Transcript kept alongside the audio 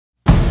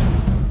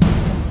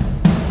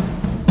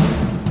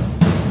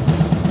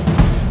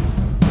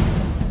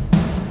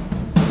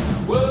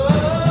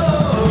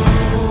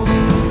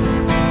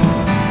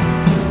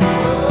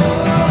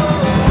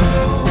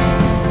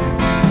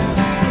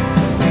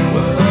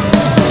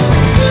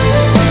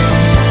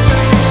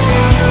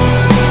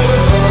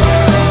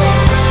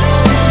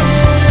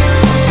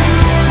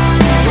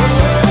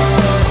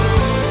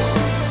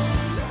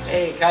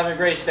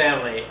Grace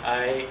family,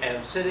 I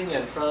am sitting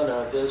in front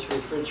of this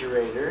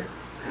refrigerator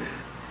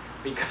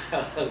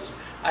because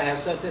I have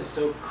something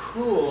so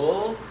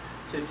cool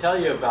to tell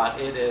you about.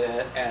 It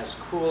as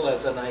cool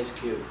as an ice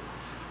cube.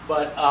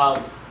 But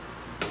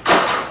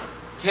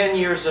 10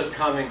 years of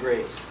Common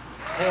Grace.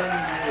 10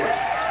 years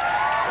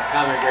of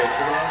Common Grace.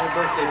 We're going to have a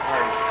birthday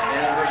party, an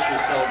anniversary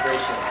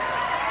celebration.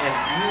 And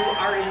you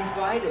are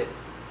invited.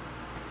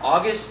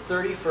 August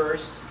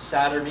 31st,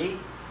 Saturday,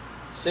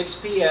 6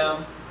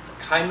 p.m.,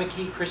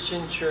 Kaimuki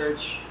Christian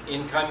Church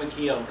in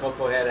Kaimuki on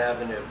Cocoa Head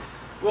Avenue.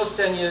 We'll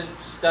send you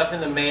stuff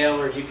in the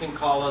mail, or you can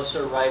call us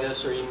or write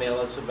us or email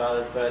us about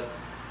it, but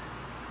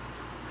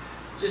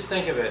just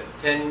think of it,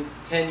 10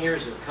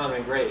 years of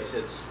Common Grace.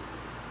 It's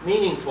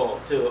meaningful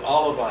to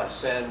all of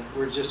us, and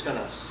we're just going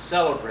to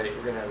celebrate.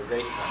 We're going to have a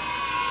great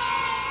time.